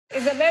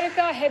Is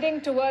America heading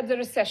towards a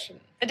recession?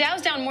 The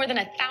Dow's down more than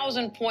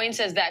 1,000 points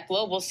as that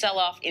global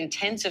sell-off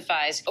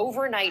intensifies.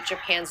 Overnight,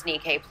 Japan's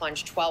Nikkei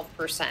plunged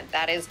 12%.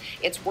 That is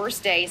its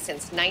worst day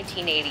since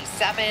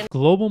 1987.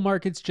 Global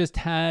markets just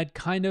had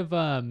kind of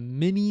a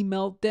mini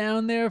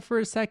meltdown there for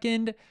a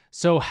second.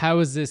 So how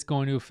is this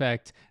going to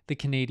affect the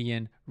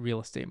Canadian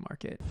real estate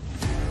market?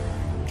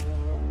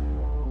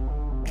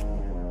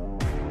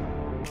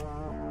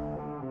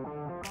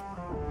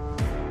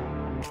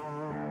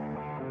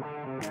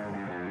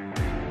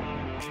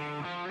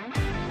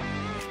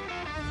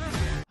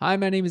 Hi,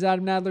 my name is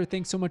Adam Nadler.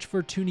 Thanks so much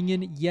for tuning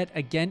in yet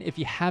again. If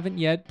you haven't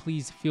yet,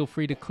 please feel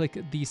free to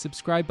click the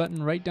subscribe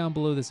button right down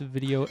below this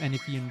video. And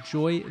if you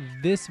enjoy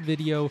this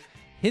video,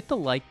 hit the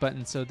like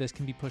button so this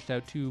can be pushed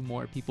out to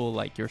more people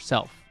like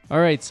yourself. All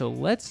right, so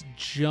let's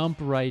jump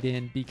right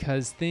in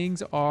because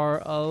things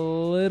are a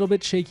little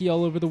bit shaky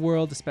all over the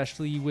world,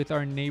 especially with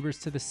our neighbors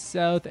to the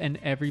south. And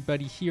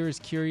everybody here is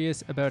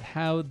curious about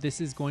how this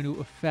is going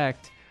to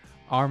affect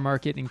our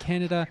market in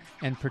Canada,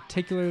 and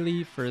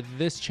particularly for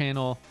this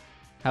channel,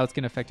 how it's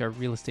going to affect our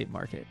real estate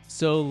market.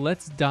 So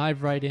let's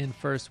dive right in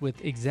first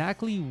with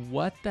exactly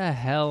what the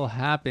hell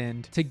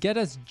happened to get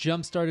us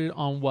jump started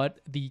on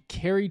what the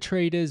carry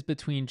trade is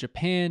between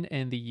Japan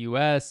and the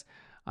US.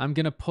 I'm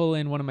going to pull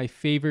in one of my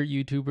favorite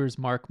YouTubers,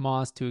 Mark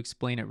Moss, to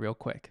explain it real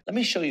quick. Let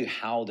me show you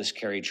how this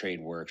carry trade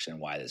works and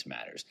why this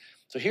matters.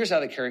 So here's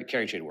how the carry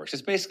trade works.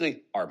 It's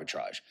basically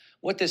arbitrage.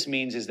 What this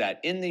means is that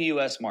in the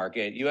US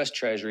market, US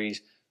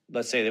Treasuries,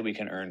 let's say that we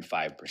can earn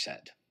 5%.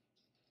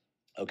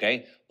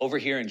 Okay, over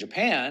here in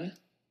Japan,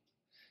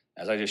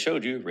 as I just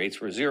showed you,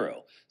 rates were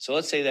 0. So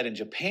let's say that in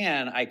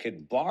Japan, I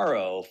could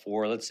borrow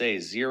for, let's say,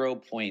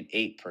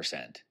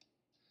 0.8%.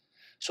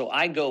 So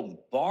I go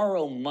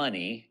borrow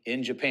money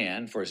in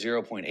Japan for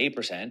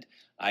 0.8%.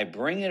 I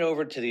bring it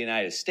over to the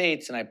United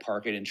States and I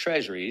park it in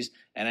treasuries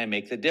and I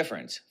make the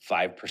difference,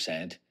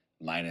 5%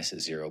 minus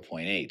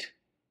 0.8.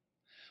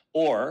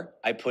 Or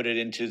I put it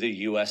into the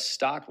US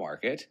stock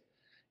market.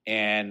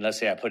 And let's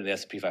say I put it in the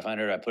S&P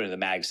 500, I put it in the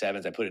Mag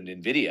 7s, I put it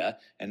in NVIDIA,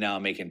 and now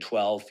I'm making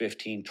 12,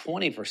 15,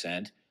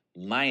 20%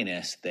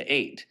 minus the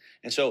 8.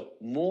 And so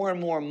more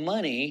and more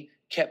money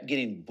kept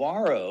getting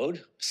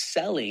borrowed,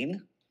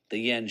 selling the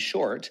yen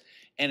short,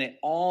 and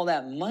all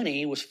that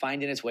money was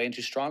finding its way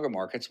into stronger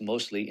markets,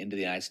 mostly into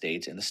the United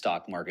States, in the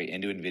stock market,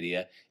 into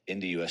NVIDIA,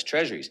 into US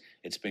Treasuries.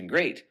 It's been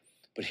great.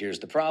 But here's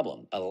the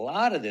problem. A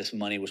lot of this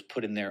money was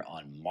put in there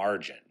on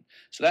margin.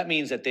 So that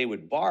means that they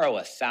would borrow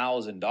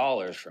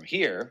 $1,000 from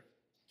here,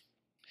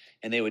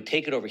 and they would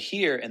take it over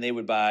here, and they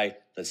would buy,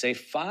 let's say,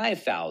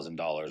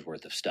 $5,000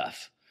 worth of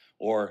stuff,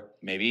 or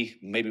maybe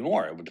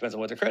more. It depends on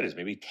what their credit is,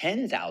 maybe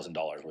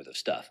 $10,000 worth of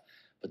stuff.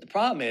 But the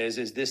problem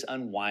is this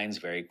unwinds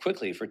very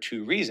quickly for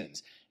two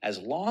reasons. As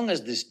long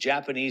as this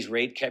Japanese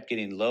rate kept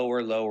getting lower,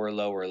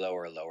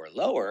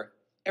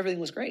 everything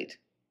was great.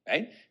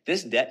 Right?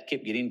 This debt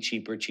kept getting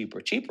cheaper.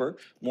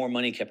 More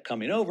money kept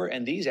coming over,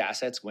 and these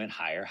assets went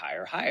higher.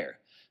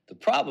 The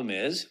problem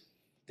is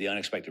the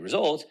unexpected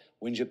result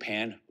when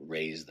Japan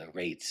raised the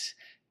rates.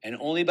 And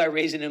only by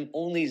raising them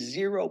only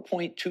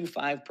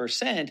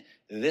 0.25%,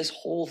 this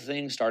whole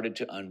thing started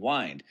to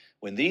unwind.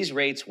 When these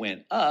rates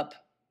went up,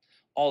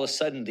 all of a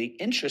sudden the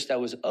interest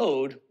that was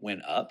owed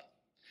went up.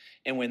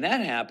 And when that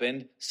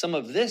happened, some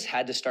of this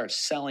had to start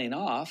selling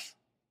off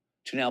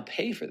to now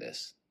pay for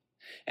this.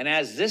 And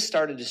as this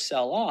started to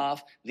sell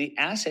off, the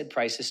asset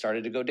prices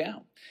started to go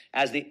down.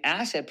 As the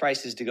asset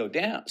prices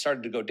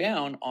started to go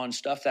down on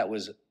stuff that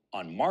was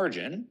on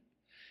margin,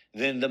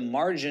 then the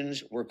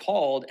margins were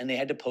called and they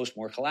had to post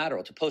more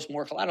collateral. To post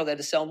more collateral, they had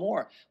to sell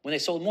more. When they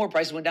sold more,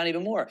 prices went down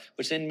even more,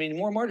 which then means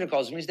more margin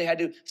calls. It means they had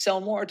to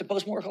sell more to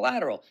post more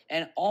collateral.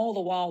 And all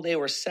the while they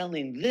were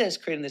selling this,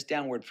 creating this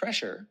downward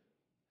pressure,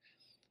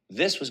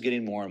 this was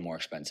getting more and more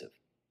expensive.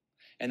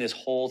 And this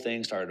whole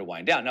thing started to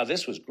wind down. Now,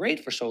 this was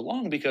great for so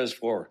long because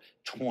for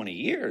 20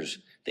 years,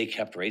 they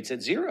kept rates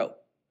at 0.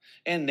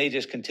 And they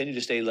just continued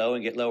to stay low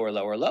and get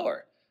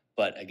lower.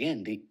 But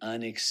again, the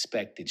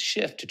unexpected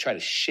shift to try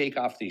to shake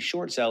off these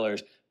short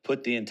sellers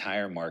put the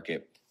entire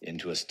market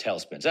into a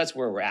tailspin. So that's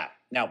where we're at.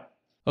 Now,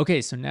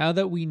 okay, so now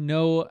that we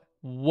know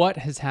what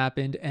has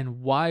happened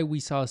and why we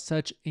saw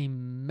such a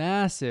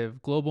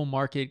massive global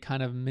market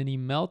kind of mini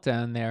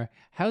meltdown there,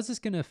 how's this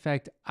going to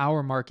affect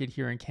our market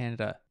here in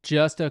Canada?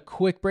 Just a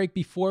quick break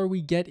before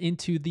we get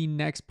into the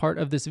next part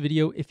of this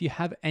video. If you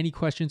have any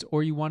questions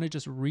or you want to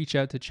just reach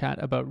out to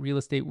chat about real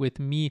estate with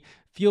me,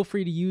 feel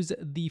free to use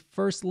the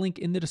first link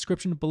in the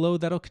description below.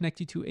 That'll connect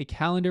you to a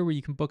calendar where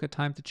you can book a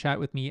time to chat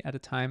with me at a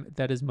time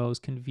that is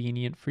most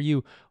convenient for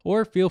you.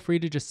 Or feel free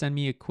to just send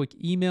me a quick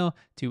email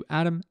to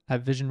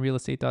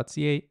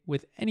adam@visionrealestate.ca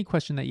with any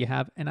question that you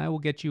have, and I will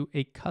get you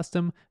a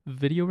custom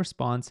video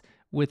response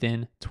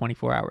within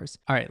 24 hours.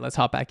 All right, let's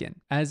hop back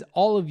in. As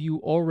all of you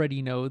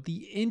already know,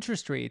 the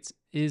interest rates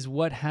is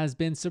what has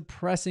been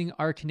suppressing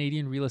our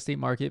Canadian real estate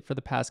market for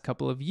the past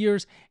couple of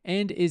years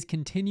and is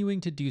continuing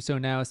to do so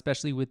now,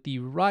 especially with the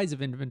rise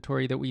of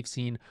inventory that we've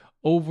seen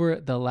over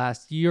the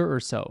last year or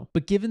so.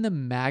 But given the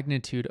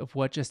magnitude of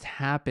what just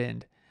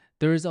happened,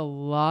 There is a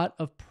lot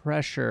of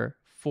pressure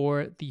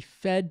for the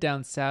Fed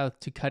down south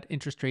to cut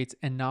interest rates,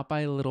 and not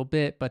by a little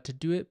bit, but to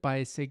do it by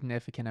a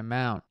significant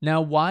amount. Now,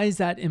 why is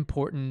that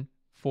important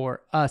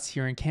for us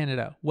here in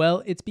Canada?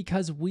 Well, it's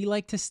because we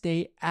like to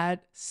stay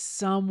at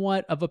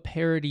somewhat of a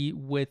parity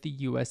with the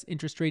US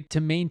interest rate to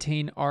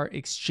maintain our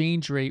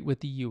exchange rate with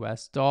the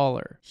US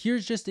dollar.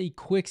 Here's just a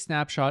quick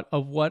snapshot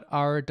of what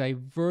our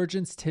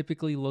divergence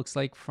typically looks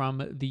like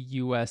from the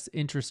US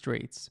interest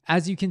rates.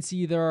 As you can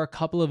see, there are a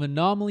couple of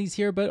anomalies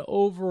here, but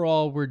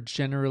overall, we're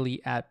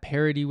generally at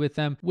parity with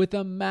them, with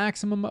a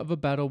maximum of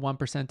about a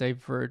 1%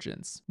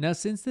 divergence. Now,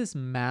 since this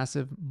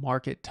massive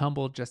market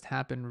tumble just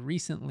happened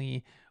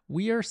recently,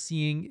 we are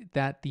seeing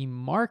that the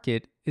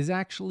market is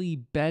actually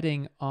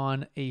betting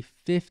on a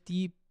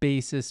 50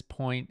 basis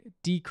point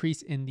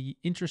decrease in the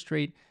interest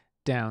rate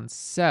down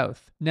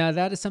south. Now,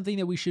 that is something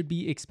that we should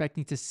be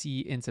expecting to see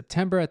in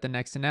September at the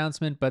next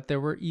announcement, but there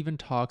were even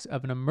talks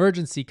of an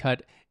emergency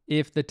cut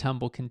if the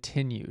tumble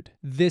continued.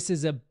 This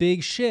is a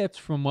big shift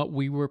from what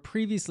we were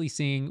previously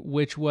seeing,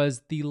 which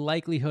was the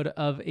likelihood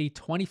of a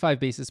 25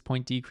 basis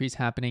point decrease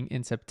happening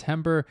in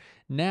September.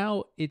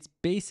 Now it's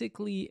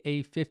basically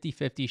a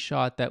 50-50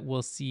 shot that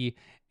we'll see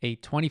a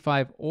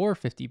 25 or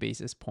 50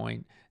 basis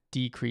point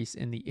decrease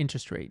in the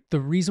interest rate. The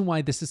reason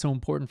why this is so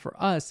important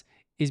for us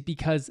is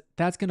because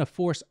that's going to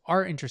force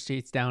our interest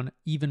rates down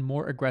even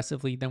more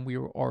aggressively than we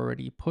were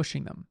already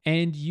pushing them.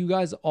 And you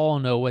guys all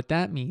know what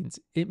that means.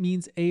 It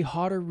means a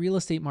hotter real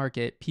estate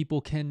market.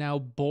 People can now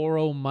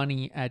borrow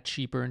money at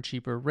cheaper and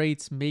cheaper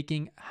rates,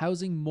 making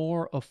housing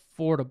more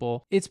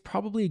affordable. It's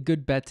probably a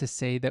good bet to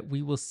say that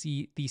we will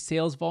see the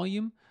sales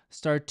volume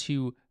start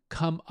to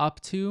come up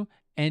to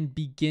and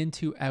begin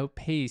to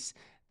outpace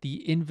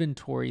the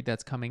inventory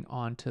that's coming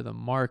onto the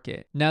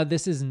market. Now,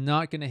 this is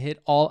not going to hit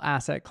all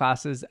asset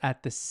classes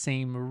at the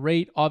same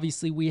rate.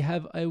 Obviously, we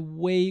have a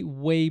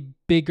way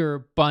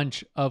bigger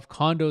bunch of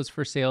condos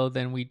for sale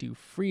than we do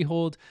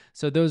freehold,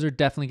 so those are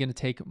definitely going to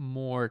take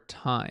more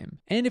time.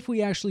 And if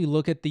we actually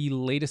look at the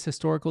latest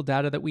historical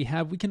data that we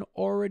have, we can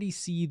already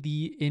see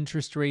the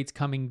interest rates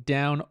coming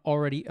down,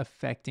 already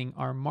affecting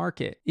our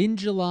market. In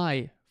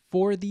July,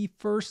 for the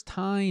first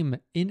time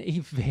in a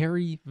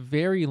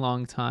very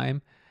long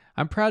time,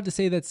 I'm proud to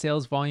say that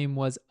sales volume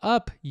was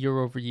up year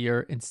over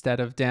year instead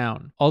of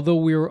down. Although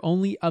we were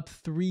only up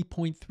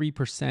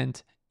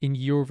 3.3% in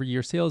year over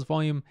year sales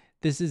volume,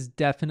 this is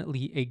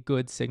definitely a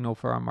good signal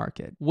for our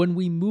market. When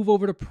we move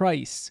over to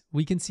price,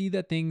 we can see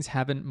that things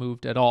haven't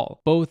moved at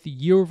all. Both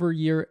year over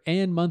year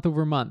and month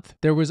over month,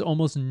 there was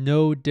almost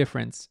no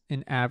difference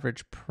in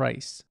average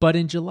price. But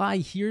in July,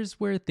 here's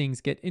where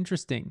things get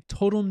interesting.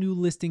 Total new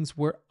listings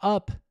were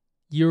up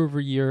year over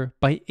year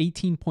by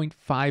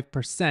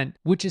 18.5%,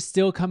 which is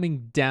still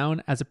coming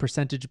down as a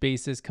percentage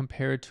basis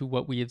compared to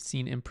what we have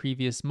seen in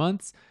previous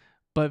months.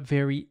 But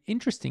very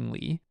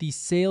interestingly, the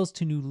sales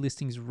to new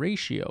listings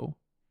ratio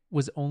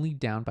was only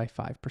down by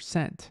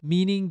 5%,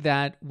 meaning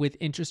that with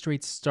interest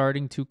rates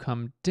starting to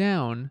come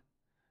down,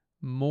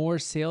 more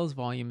sales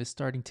volume is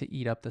starting to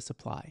eat up the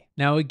supply.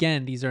 Now,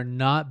 again, these are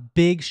not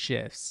big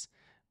shifts,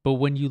 but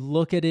when you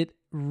look at it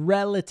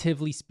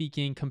relatively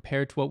speaking,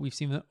 compared to what we've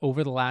seen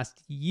over the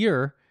last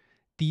year,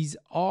 these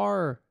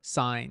are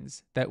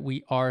signs that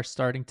we are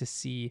starting to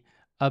see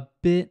a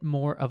bit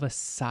more of a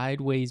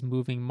sideways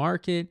moving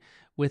market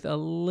with a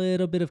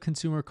little bit of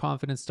consumer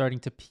confidence starting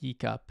to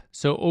peak up.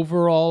 So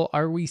overall,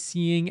 are we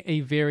seeing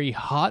a very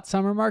hot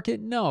summer market?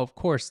 No, of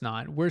course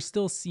not. We're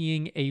still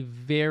seeing a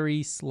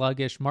very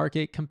sluggish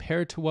market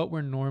compared to what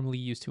we're normally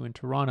used to in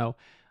Toronto.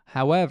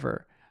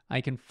 However, I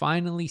can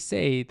finally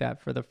say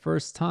that for the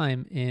first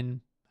time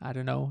in,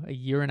 a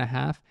year and a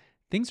half,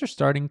 things are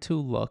starting to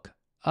look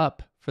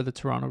up for the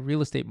Toronto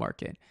real estate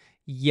market.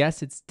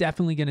 Yes, it's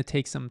definitely going to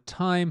take some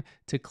time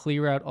to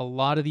clear out a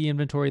lot of the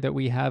inventory that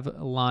we have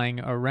lying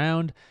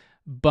around,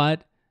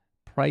 but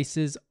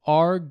prices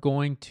are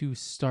going to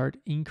start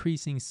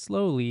increasing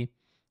slowly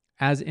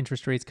as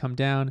interest rates come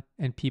down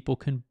and people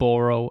can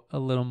borrow a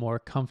little more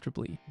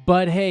comfortably.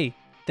 But hey,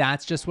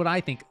 that's just what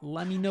I think.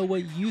 Let me know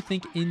what you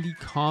think in the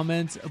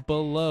comments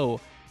below.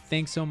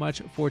 Thanks so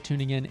much for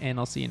tuning in, and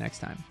I'll see you next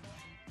time.